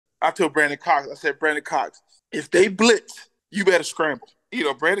I told Brandon Cox, I said, Brandon Cox, if they blitz, you better scramble. You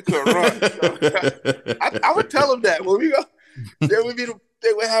know, Brandon could run. So I would tell him that when we go. They would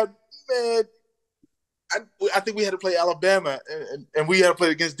have, man. I think we had to play Alabama, and we had to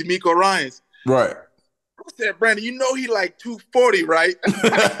play against Demeco Ryans. Right. I said, Brandon, you know he like 240, right?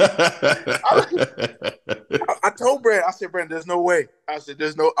 I told Brandon, I said, Brandon, there's no way. I said,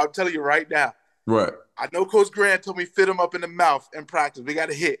 I'm telling you right now. Right. I know Coach Grant told me fit him up in the mouth in practice. We got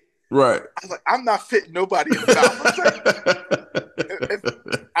to hit. Right. I was like, I'm not fitting nobody in the mouth.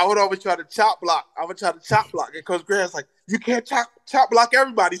 I would always try to chop block. And Coach Grant's like, you can't chop block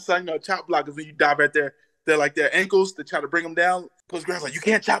everybody, son. You know, chop block is when you dive at their ankles to try to bring them down. Coach Grant's like, you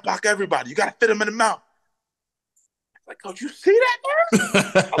can't chop block everybody. You got to fit them in the mouth. Like, Coach, you see that, man?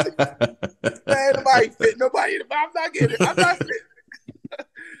 Like, man, nobody fit nobody in the mouth. I'm not fitting.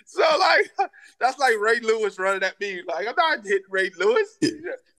 So, like, that's like Ray Lewis running at me. Like, I'm not hitting Ray Lewis.